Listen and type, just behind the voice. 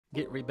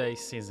Git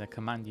Rebase is a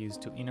command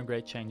used to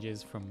integrate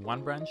changes from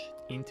one branch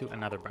into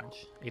another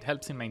branch. It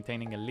helps in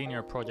maintaining a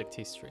linear project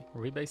history.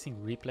 Rebasing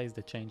replays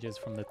the changes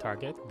from the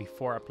target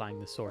before applying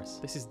the source.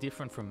 This is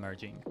different from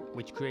merging,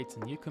 which creates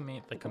a new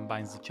commit that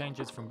combines the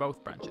changes from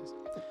both branches.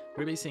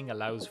 Rebasing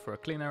allows for a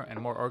cleaner and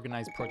more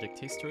organized project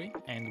history,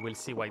 and we'll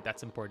see why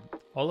that's important.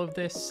 All of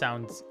this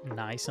sounds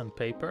nice on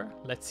paper.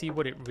 Let's see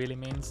what it really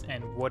means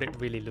and what it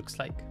really looks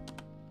like.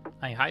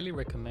 I highly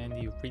recommend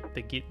you read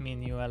the Git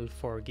manual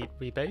for Git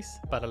Rebase,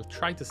 but I'll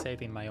try to say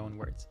it in my own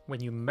words.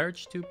 When you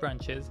merge two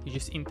branches, you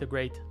just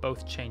integrate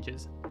both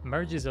changes.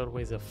 Merge is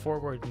always a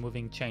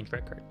forward-moving change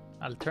record.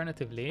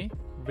 Alternatively,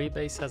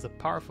 Rebase has a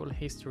powerful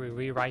history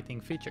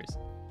rewriting features.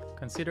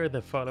 Consider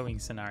the following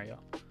scenario.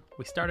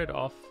 We started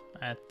off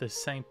at the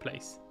same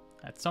place.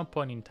 At some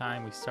point in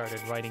time, we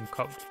started writing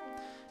code.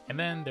 And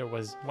then there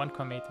was one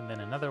commit and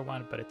then another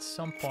one, but at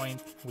some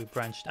point we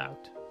branched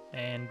out.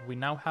 And we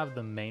now have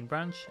the main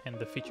branch and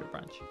the feature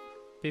branch.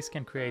 This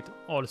can create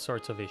all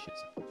sorts of issues.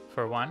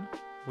 For one,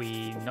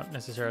 we not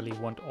necessarily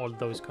want all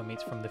those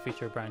commits from the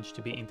feature branch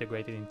to be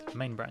integrated into the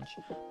main branch.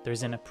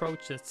 There's an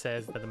approach that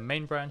says that the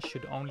main branch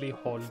should only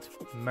hold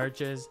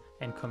merges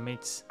and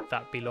commits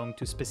that belong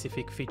to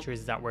specific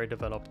features that were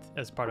developed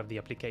as part of the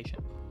application.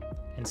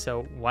 And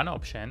so one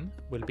option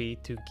will be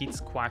to git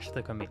squash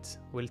the commits.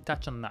 We'll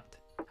touch on that.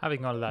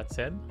 Having all that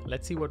said,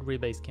 let's see what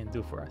Rebase can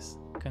do for us.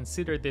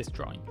 Consider this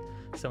drawing.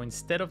 So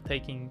instead of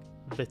taking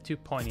the 2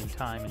 point in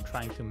time and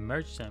trying to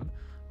merge them,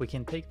 we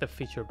can take the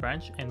feature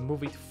branch and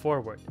move it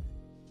forward.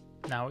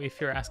 Now,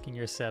 if you're asking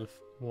yourself,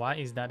 why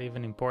is that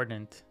even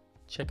important?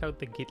 Check out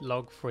the Git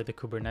log for the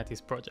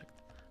Kubernetes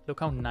project.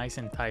 Look how nice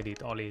and tidy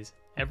it all is.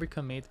 Every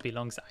commit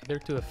belongs either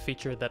to a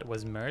feature that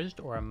was merged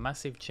or a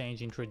massive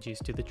change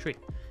introduced to the tree.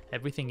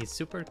 Everything is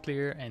super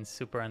clear and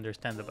super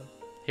understandable.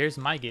 Here's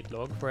my Git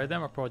log for a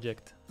demo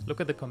project.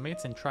 Look at the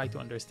commits and try to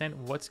understand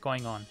what's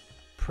going on.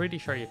 Pretty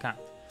sure you can't.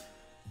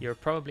 You're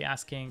probably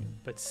asking,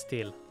 but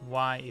still,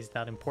 why is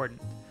that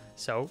important?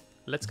 So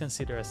let's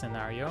consider a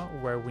scenario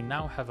where we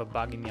now have a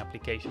bug in the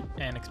application.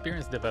 An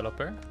experienced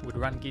developer would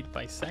run Git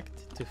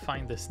Bisect to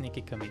find the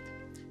sneaky commit.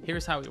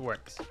 Here's how it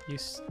works. You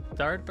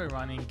start by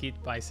running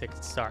Git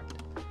Bisect start.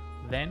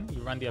 Then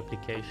you run the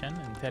application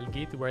and tell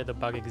Git where the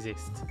bug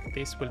exists.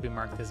 This will be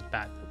marked as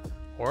bad,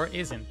 or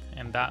isn't,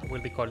 and that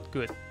will be called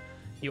good.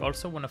 You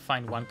also want to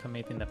find one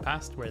commit in the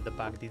past where the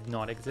bug did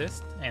not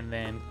exist, and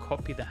then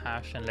copy the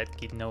hash and let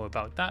Git know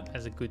about that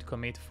as a good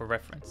commit for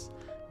reference.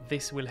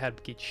 This will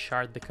help Git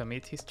shard the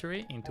commit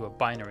history into a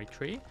binary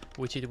tree,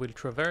 which it will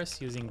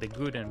traverse using the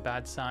good and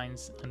bad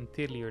signs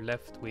until you're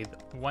left with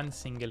one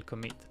single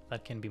commit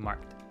that can be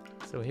marked.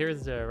 So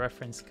here's the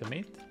reference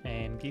commit,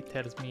 and Git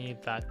tells me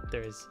that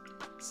there's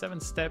 7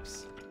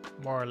 steps,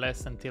 more or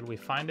less, until we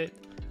find it.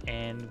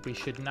 And we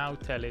should now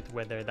tell it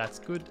whether that's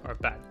good or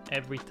bad.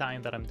 Every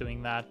time that I'm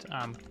doing that,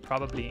 I'm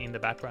probably in the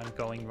background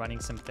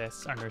running some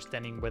tests,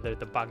 understanding whether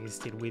the bug is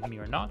still with me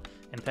or not,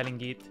 and telling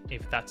Git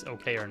if that's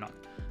okay or not.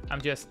 I'm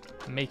just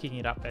making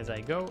it up as I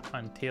go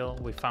until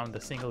we found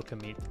the single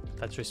commit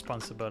that's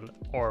responsible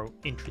or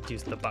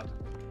introduced the bug.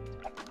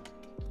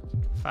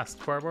 Fast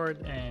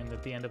forward, and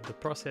at the end of the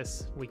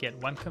process, we get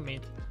one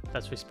commit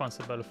that's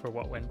responsible for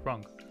what went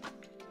wrong.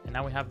 And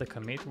now we have the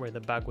commit where the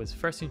bug was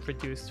first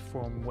introduced,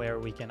 from where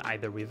we can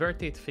either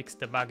revert it, fix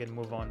the bug and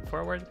move on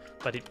forward,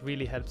 but it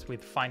really helps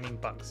with finding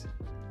bugs.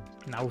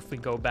 Now if we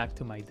go back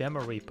to my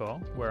demo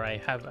repo, where I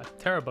have a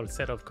terrible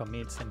set of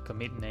commits and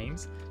commit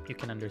names, you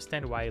can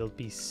understand why it'll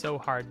be so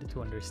hard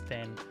to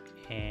understand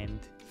and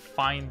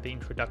find the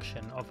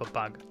introduction of a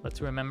bug. Let's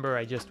remember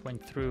I just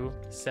went through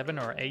 7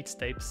 or 8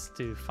 steps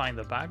to find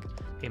the bug.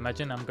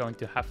 Imagine I'm going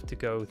to have to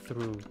go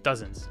through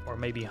dozens or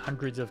maybe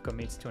hundreds of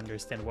commits to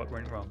understand what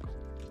went wrong.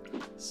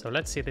 So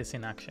let's see this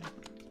in action.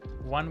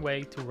 One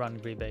way to run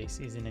Rebase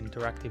is an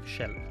interactive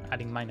shell.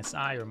 Adding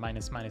 -i or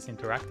 ----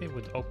 interactive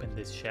would open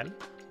this shell,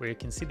 where you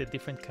can see the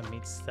different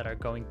commits that are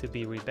going to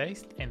be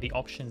rebased and the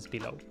options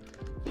below.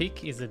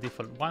 Pick is the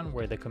default one,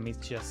 where the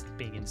commit's just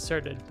being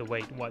inserted the way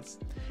it was.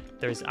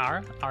 There's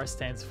R. R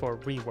stands for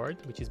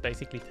revert, which is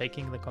basically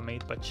taking the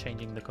commit but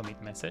changing the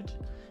commit message.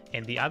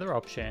 And the other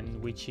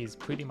option, which is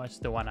pretty much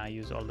the one I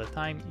use all the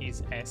time,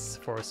 is S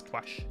for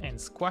squash. And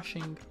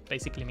squashing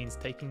basically means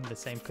taking the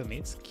same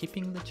commits,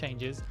 keeping the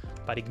changes,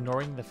 but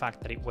ignoring the fact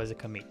that it was a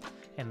commit.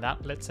 And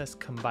that lets us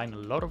combine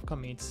a lot of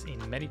commits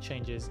in many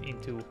changes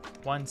into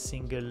one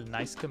single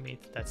nice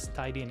commit that's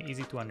tidy and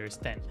easy to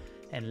understand.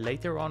 And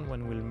later on,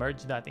 when we'll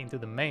merge that into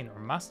the main or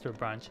master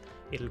branch,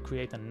 it'll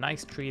create a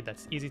nice tree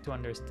that's easy to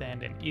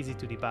understand and easy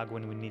to debug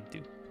when we need to.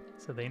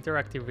 So the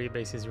interactive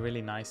rebase is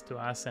really nice to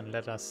us and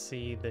let us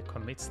see the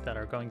commits that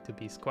are going to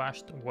be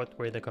squashed, what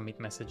were the commit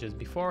messages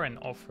before, and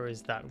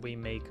offers that we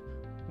make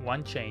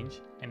one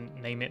change and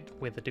name it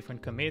with a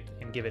different commit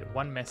and give it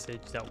one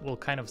message that will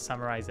kind of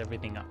summarize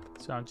everything up.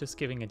 So I'm just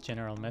giving a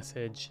general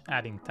message,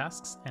 adding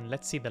tasks, and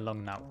let's see the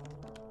long now.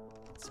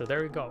 So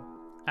there we go.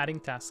 Adding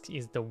tasks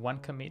is the one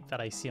commit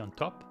that I see on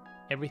top.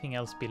 Everything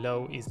else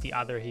below is the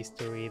other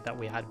history that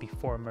we had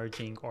before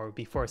merging, or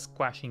before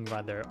squashing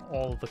rather,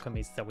 all the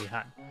commits that we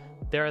had.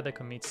 there are the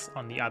commits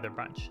on the other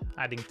branch,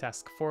 adding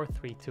task 4,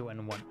 3, 2,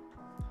 and 1.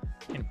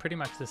 In pretty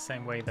much the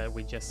same way that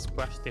we just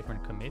squashed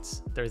different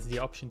commits, there's the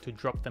option to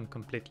drop them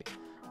completely.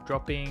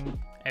 Dropping,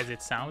 as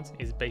it sounds,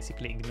 is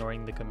basically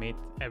ignoring the commit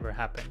ever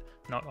happened,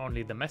 not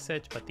only the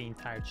message but the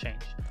entire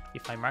change.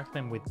 If I mark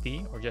them with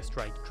D or just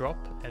write drop,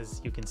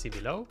 as you can see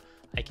below,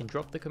 I can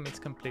drop the commits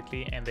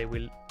completely and they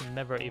will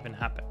never even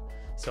happen.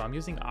 So I'm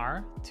using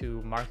R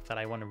to mark that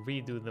I want to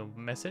redo the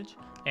message,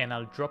 and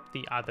I'll drop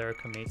the other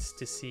commits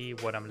to see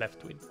what I'm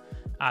left with.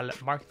 I'll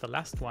mark the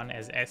last one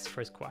as S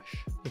for squash.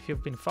 If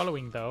you've been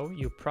following though,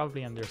 you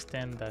probably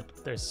understand that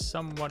there's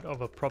somewhat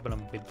of a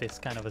problem with this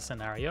kind of a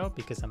scenario,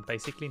 because I'm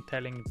basically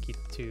telling Git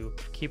to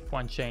keep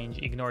one change,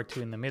 ignore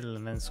two in the middle,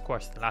 and then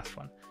squash the last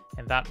one.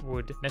 And that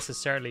would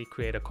necessarily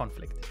create a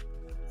conflict.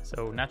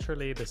 So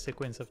naturally the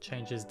sequence of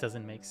changes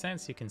doesn't make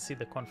sense. You can see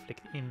the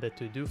conflict in the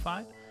to-do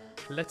file.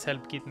 Let's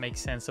help Git make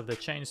sense of the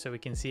change so we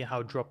can see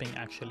how dropping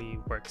actually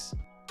works.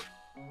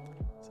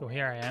 So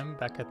here I am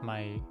back at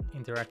my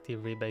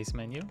interactive rebase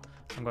menu.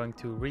 I'm going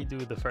to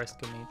redo the first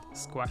commit,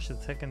 squash the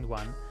second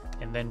one,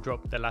 and then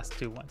drop the last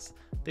two ones.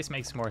 This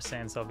makes more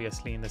sense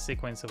obviously in the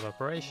sequence of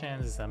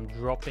operations. I'm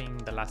dropping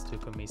the last two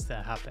commits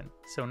that happen.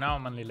 So now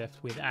I'm only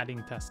left with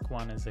adding task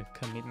 1 as a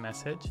commit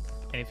message.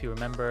 And if you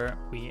remember,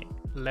 we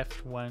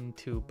left 1,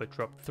 2, but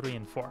dropped 3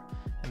 and 4.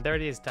 And there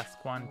it is,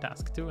 task 1,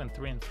 task 2, and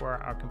 3 and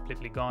 4 are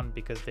completely gone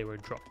because they were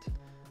dropped.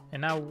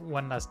 And now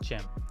one last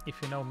gem. If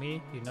you know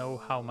me, you know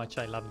how much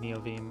I love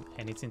neovim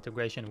and its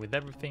integration with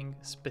everything,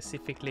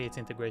 specifically its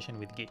integration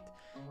with Git.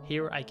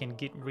 Here I can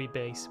Git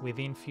Rebase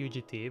within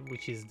Fugitive,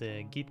 which is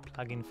the Git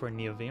plugin for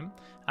neovim.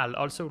 I'll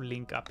also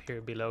link up here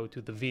below to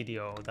the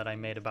video that I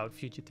made about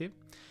Fugitive.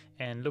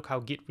 And look how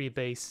Git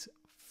Rebase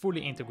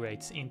fully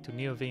integrates into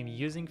neovim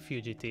using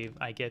Fugitive.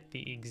 I get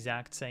the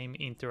exact same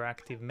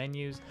interactive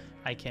menus.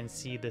 I can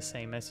see the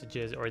same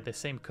messages or the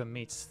same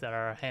commits that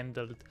are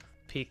handled,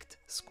 picked,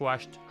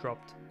 squashed,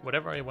 dropped,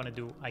 whatever I want to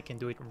do, I can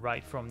do it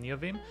right from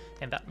neovim,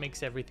 and that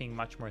makes everything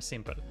much more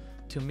simple.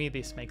 To me,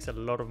 this makes a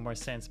lot of more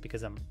sense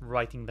because I'm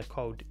writing the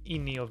code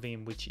in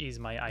neovim, which is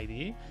my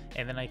IDE,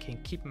 and then I can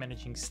keep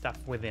managing stuff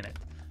within it.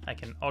 I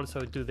can also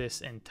do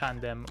this in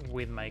tandem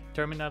with my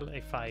terminal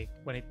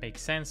when it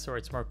makes sense or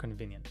it's more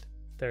convenient.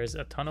 There's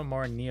a ton of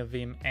more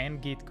neovim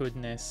and Git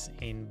goodness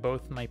in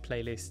both my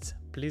playlists.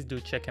 Please do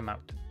check them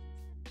out.